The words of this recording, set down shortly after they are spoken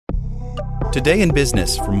Today in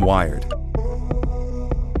Business from Wired.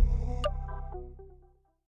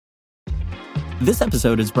 This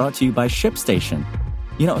episode is brought to you by ShipStation.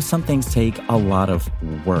 You know, some things take a lot of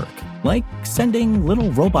work, like sending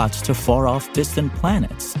little robots to far-off distant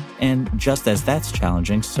planets. And just as that's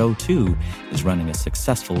challenging, so too is running a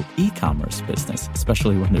successful e-commerce business,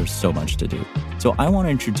 especially when there's so much to do. So I want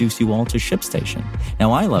to introduce you all to ShipStation.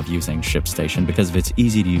 Now, I love using ShipStation because of its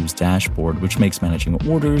easy-to-use dashboard, which makes managing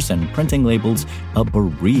orders and printing labels a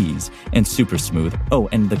breeze and super smooth. Oh,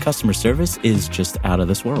 and the customer service is just out of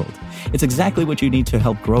this world. It's exactly what you need to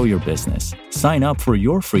help grow your business. Sign up for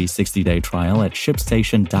your free 60-day trial at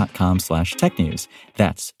shipstation.com/technews.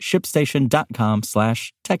 That's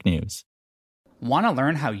shipstation.com/technews. Want to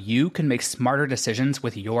learn how you can make smarter decisions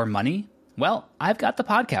with your money? Well, I've got the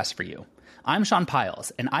podcast for you. I'm Sean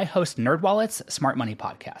Piles, and I host NerdWallet's Smart Money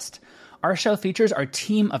Podcast. Our show features our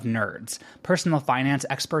team of nerds, personal finance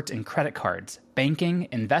experts in credit cards, banking,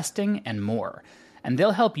 investing, and more. And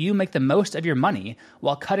they'll help you make the most of your money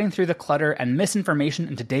while cutting through the clutter and misinformation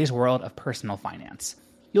in today's world of personal finance.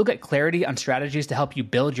 You'll get clarity on strategies to help you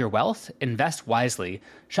build your wealth, invest wisely,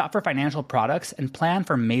 shop for financial products, and plan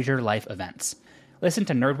for major life events. Listen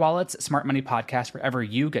to NerdWallet's Smart Money Podcast wherever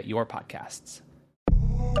you get your podcasts.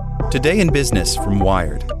 Today in Business from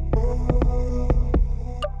Wired.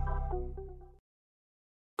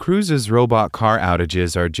 Cruise's robot car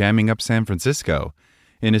outages are jamming up San Francisco.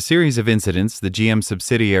 In a series of incidents, the GM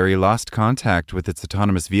subsidiary lost contact with its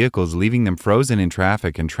autonomous vehicles, leaving them frozen in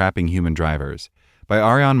traffic and trapping human drivers. By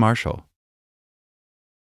Ariane Marshall.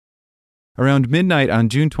 Around midnight on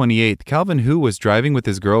June 28th, Calvin Hu was driving with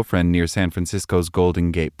his girlfriend near San Francisco's Golden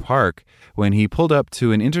Gate Park when he pulled up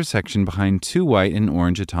to an intersection behind two white and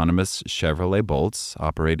orange autonomous Chevrolet Bolts,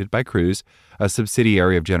 operated by Cruise, a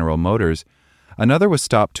subsidiary of General Motors. Another was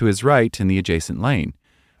stopped to his right in the adjacent lane.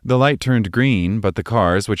 The light turned green, but the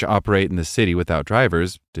cars, which operate in the city without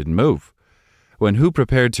drivers, didn't move. When Hu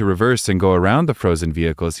prepared to reverse and go around the frozen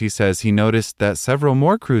vehicles, he says he noticed that several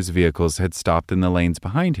more Cruise vehicles had stopped in the lanes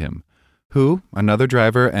behind him. Hu, another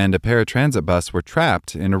driver, and a paratransit bus were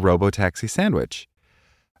trapped in a robo-taxi sandwich.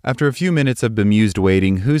 After a few minutes of bemused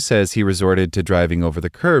waiting, Hu says he resorted to driving over the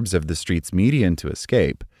curbs of the street's median to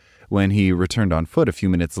escape. When he returned on foot a few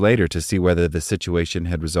minutes later to see whether the situation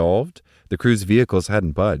had resolved, the Cruise vehicles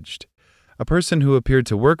hadn't budged. A person who appeared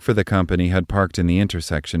to work for the company had parked in the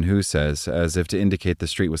intersection, Hu says, as if to indicate the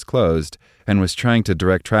street was closed, and was trying to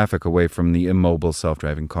direct traffic away from the immobile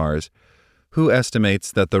self-driving cars. Hu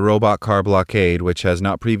estimates that the robot car blockade, which has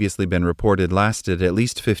not previously been reported, lasted at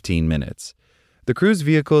least 15 minutes. The Cruise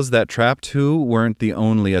vehicles that trapped Hu weren't the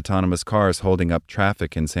only autonomous cars holding up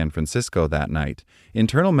traffic in San Francisco that night.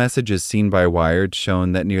 Internal messages seen by Wired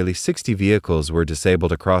shown that nearly 60 vehicles were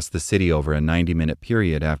disabled across the city over a 90-minute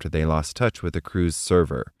period after they lost touch with the Cruise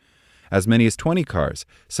server. As many as 20 cars,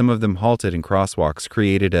 some of them halted in crosswalks,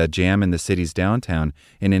 created a jam in the city's downtown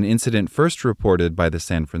in an incident first reported by the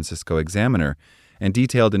San Francisco Examiner and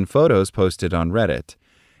detailed in photos posted on Reddit.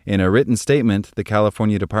 In a written statement, the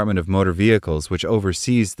California Department of Motor Vehicles, which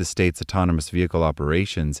oversees the state's autonomous vehicle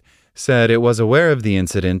operations, said it was aware of the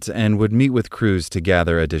incident and would meet with Cruise to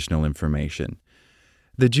gather additional information.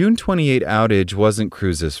 The June 28 outage wasn't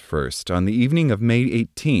Cruise's first. On the evening of May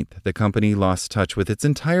 18th, the company lost touch with its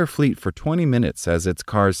entire fleet for 20 minutes as its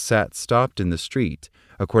cars sat stopped in the street,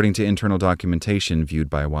 according to internal documentation viewed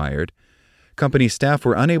by Wired. Company staff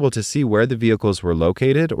were unable to see where the vehicles were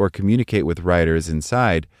located or communicate with riders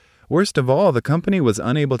inside. Worst of all, the company was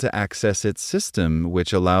unable to access its system,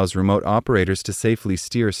 which allows remote operators to safely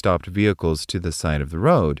steer stopped vehicles to the side of the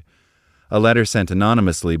road. A letter sent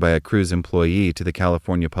anonymously by a Cruise employee to the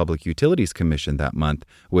California Public Utilities Commission that month,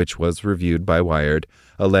 which was reviewed by Wired,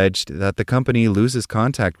 alleged that the company loses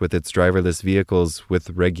contact with its driverless vehicles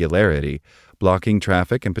with regularity, blocking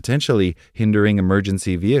traffic and potentially hindering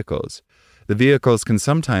emergency vehicles. The vehicles can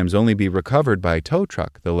sometimes only be recovered by a tow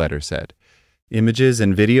truck, the letter said. Images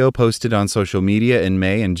and video posted on social media in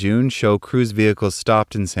May and June show Cruise vehicles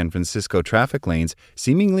stopped in San Francisco traffic lanes,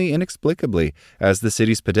 seemingly inexplicably, as the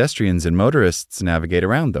city's pedestrians and motorists navigate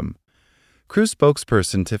around them. Cruise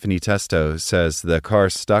spokesperson Tiffany Testo says the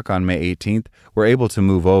cars stuck on May 18th were able to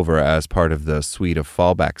move over as part of the suite of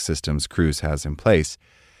fallback systems Cruise has in place.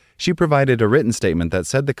 She provided a written statement that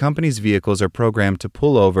said the company's vehicles are programmed to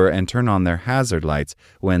pull over and turn on their hazard lights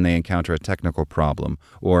when they encounter a technical problem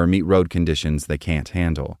or meet road conditions they can't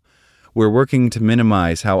handle. We're working to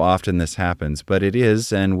minimize how often this happens, but it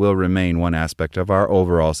is and will remain one aspect of our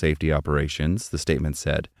overall safety operations, the statement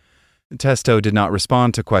said. Testo did not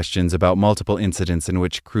respond to questions about multiple incidents in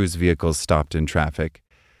which Cruise vehicles stopped in traffic.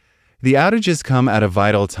 The outages come at a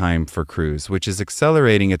vital time for Cruise, which is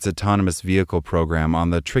accelerating its autonomous vehicle program on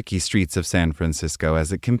the tricky streets of San Francisco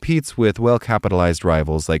as it competes with well-capitalized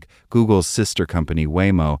rivals like Google's sister company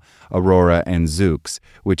Waymo, Aurora, and Zoox,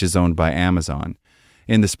 which is owned by Amazon.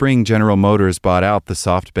 In the spring, General Motors bought out the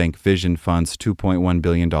SoftBank Vision Fund's $2.1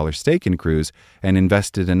 billion stake in Cruise and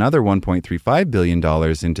invested another $1.35 billion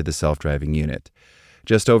into the self-driving unit.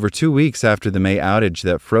 Just over 2 weeks after the May outage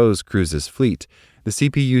that froze Cruise's fleet, the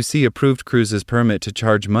CPUC approved Cruise's permit to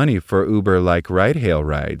charge money for Uber-like ride-hail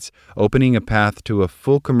rides, opening a path to a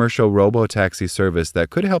full commercial robo-taxi service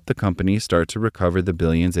that could help the company start to recover the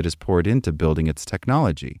billions it has poured into building its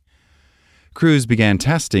technology. Cruise began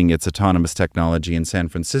testing its autonomous technology in San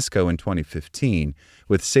Francisco in 2015,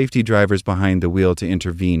 with safety drivers behind the wheel to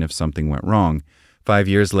intervene if something went wrong. 5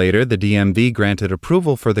 years later, the DMV granted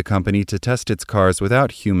approval for the company to test its cars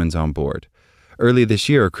without humans on board. Early this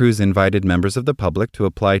year, Cruise invited members of the public to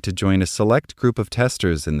apply to join a select group of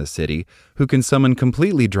testers in the city who can summon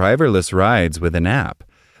completely driverless rides with an app.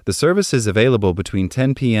 The service is available between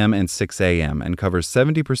 10 p.m. and 6 a.m. and covers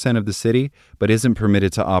 70% of the city, but isn't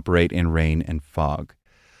permitted to operate in rain and fog.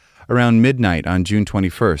 Around midnight on June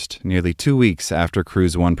 21st, nearly 2 weeks after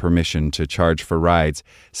Cruise won permission to charge for rides,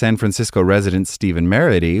 San Francisco resident Stephen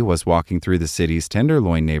Merity was walking through the city's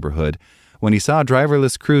Tenderloin neighborhood when he saw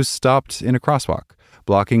driverless Cruise stopped in a crosswalk,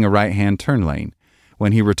 blocking a right-hand turn lane.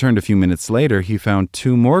 When he returned a few minutes later, he found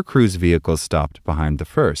 2 more Cruise vehicles stopped behind the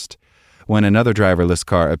first. When another driverless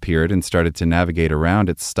car appeared and started to navigate around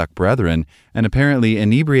its stuck brethren, an apparently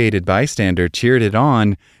inebriated bystander cheered it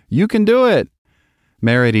on, "You can do it!"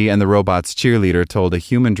 Merity and the robot's cheerleader told a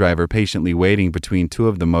human driver patiently waiting between 2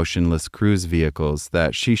 of the motionless Cruise vehicles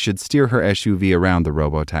that she should steer her SUV around the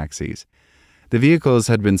robo-taxis. The vehicles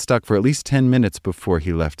had been stuck for at least 10 minutes before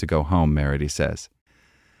he left to go home, Merity says.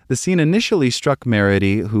 The scene initially struck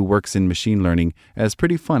Merity, who works in machine learning, as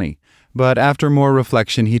pretty funny, but after more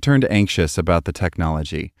reflection, he turned anxious about the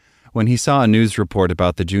technology. When he saw a news report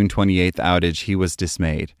about the June 28th outage, he was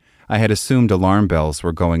dismayed. "I had assumed alarm bells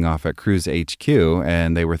were going off at Cruise HQ,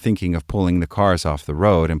 and they were thinking of pulling the cars off the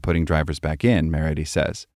road and putting drivers back in," Merity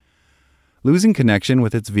says. Losing connection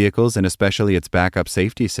with its vehicles and especially its backup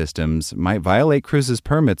safety systems might violate Cruise's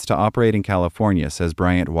permits to operate in California, says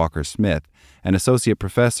Bryant Walker-Smith, an associate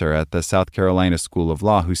professor at the South Carolina School of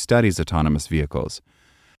Law who studies autonomous vehicles.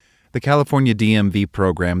 The California DMV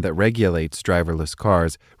program that regulates driverless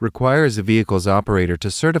cars requires a vehicle's operator to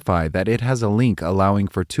certify that it has a link allowing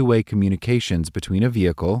for two-way communications between a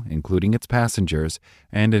vehicle, including its passengers,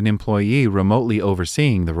 and an employee remotely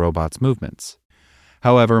overseeing the robot's movements.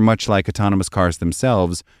 However, much like autonomous cars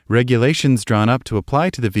themselves, regulations drawn up to apply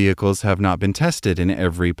to the vehicles have not been tested in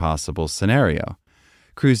every possible scenario.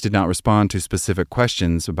 Cruise did not respond to specific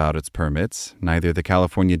questions about its permits. Neither the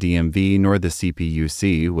California DMV nor the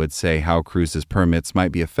CPUC would say how Cruise's permits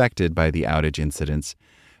might be affected by the outage incidents.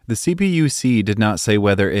 The CPUC did not say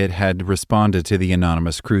whether it had responded to the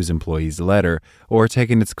anonymous Cruise employee's letter or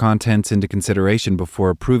taken its contents into consideration before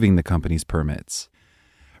approving the company's permits.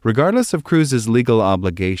 Regardless of Cruise's legal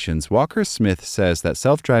obligations, Walker-Smith says that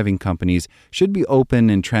self-driving companies should be open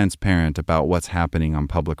and transparent about what's happening on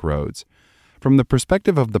public roads. From the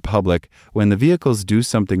perspective of the public, when the vehicles do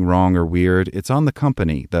something wrong or weird, it's on the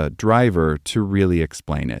company, the driver, to really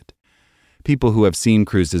explain it. People who have seen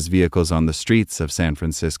Cruise's vehicles on the streets of San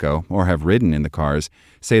Francisco or have ridden in the cars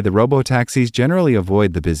say the robo-taxis generally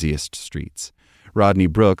avoid the busiest streets. Rodney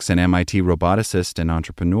Brooks, an MIT roboticist and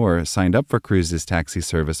entrepreneur, signed up for Cruise's taxi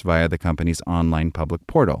service via the company's online public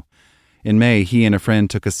portal. In May, he and a friend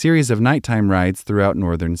took a series of nighttime rides throughout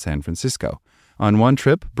northern San Francisco. On one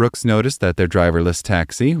trip, Brooks noticed that their driverless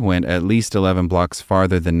taxi went at least 11 blocks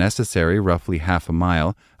farther than necessary, roughly half a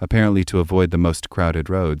mile, apparently to avoid the most crowded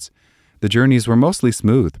roads. The journeys were mostly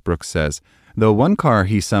smooth, Brooks says, though one car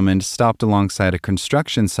he summoned stopped alongside a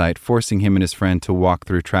construction site, forcing him and his friend to walk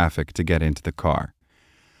through traffic to get into the car.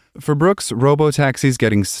 For Brooks, robo-taxis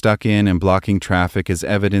getting stuck in and blocking traffic is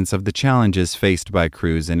evidence of the challenges faced by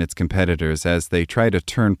Cruise and its competitors as they try to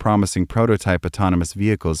turn promising prototype autonomous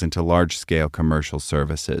vehicles into large-scale commercial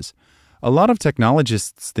services. A lot of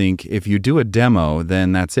technologists think if you do a demo,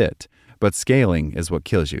 then that's it. But scaling is what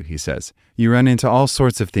kills you, he says. You run into all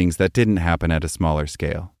sorts of things that didn't happen at a smaller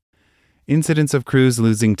scale. Incidents of Cruise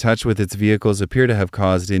losing touch with its vehicles appear to have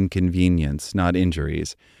caused inconvenience, not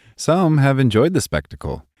injuries. Some have enjoyed the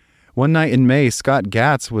spectacle. One night in May, Scott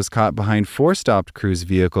Gatz was caught behind 4 stopped Cruise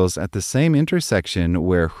vehicles at the same intersection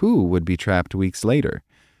where Who would be trapped weeks later.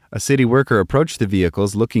 A city worker approached the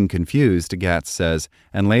vehicles looking confused, Gatz says,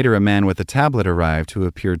 and later a man with a tablet arrived who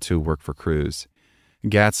appeared to work for Cruise.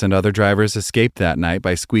 Gatz and other drivers escaped that night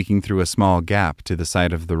by squeaking through a small gap to the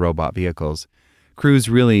side of the robot vehicles. Cruise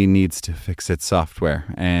really needs to fix its software,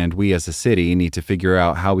 and we as a city need to figure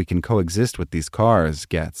out how we can coexist with these cars,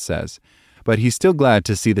 Gatz says. But he's still glad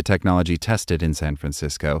to see the technology tested in San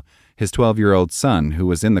Francisco. His 12-year-old son, who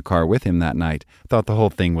was in the car with him that night, thought the whole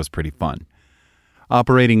thing was pretty fun.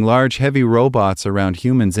 Operating large, heavy robots around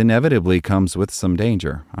humans inevitably comes with some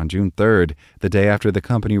danger. On June 3rd, the day after the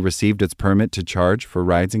company received its permit to charge for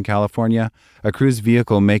rides in California, a Cruise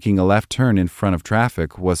vehicle making a left turn in front of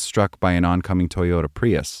traffic was struck by an oncoming Toyota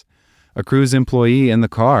Prius. A Cruise employee in the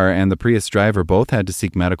car and the Prius driver both had to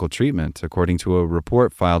seek medical treatment, according to a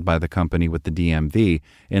report filed by the company with the DMV,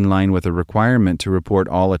 in line with a requirement to report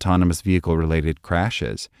all autonomous vehicle-related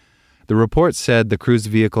crashes. The report said the Cruise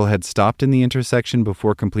vehicle had stopped in the intersection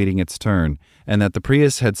before completing its turn, and that the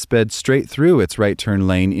Prius had sped straight through its right turn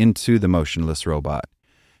lane into the motionless robot.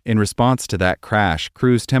 In response to that crash,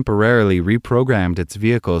 Cruise temporarily reprogrammed its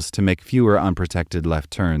vehicles to make fewer unprotected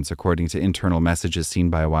left turns, according to internal messages seen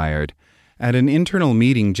by Wired. At an internal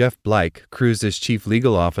meeting, Jeff Blake, Cruise's chief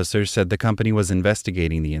legal officer, said the company was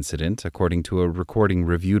investigating the incident, according to a recording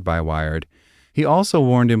reviewed by Wired. He also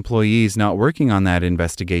warned employees not working on that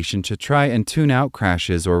investigation to try and tune out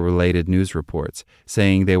crashes or related news reports,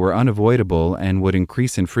 saying they were unavoidable and would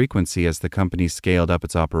increase in frequency as the company scaled up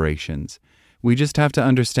its operations. We just have to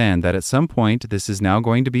understand that at some point this is now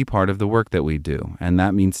going to be part of the work that we do, and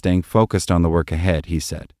that means staying focused on the work ahead, he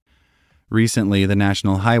said. Recently, the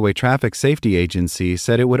National Highway Traffic Safety Agency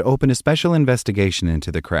said it would open a special investigation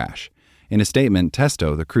into the crash. In a statement,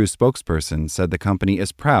 Testo, the Cruise spokesperson, said the company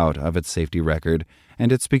is proud of its safety record, and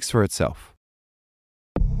it speaks for itself.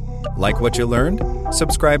 Like what you learned?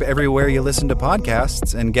 Subscribe everywhere you listen to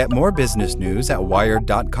podcasts and get more business news at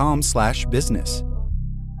wired.com/business.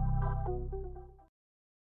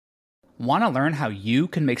 Want to learn how you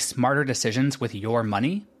can make smarter decisions with your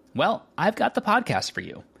money? Well, I've got the podcast for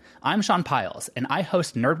you. I'm Sean Piles, and I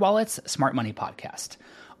host NerdWallet's Smart Money Podcast.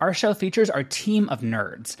 Our show features our team of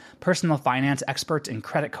nerds, personal finance experts in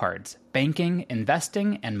credit cards, banking,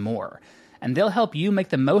 investing, and more. And they'll help you make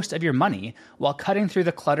the most of your money while cutting through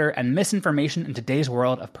the clutter and misinformation in today's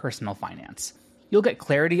world of personal finance. You'll get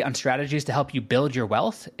clarity on strategies to help you build your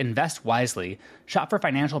wealth, invest wisely, shop for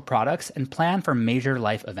financial products, and plan for major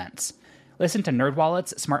life events. Listen to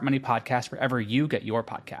NerdWallet's Smart Money Podcast wherever you get your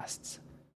podcasts.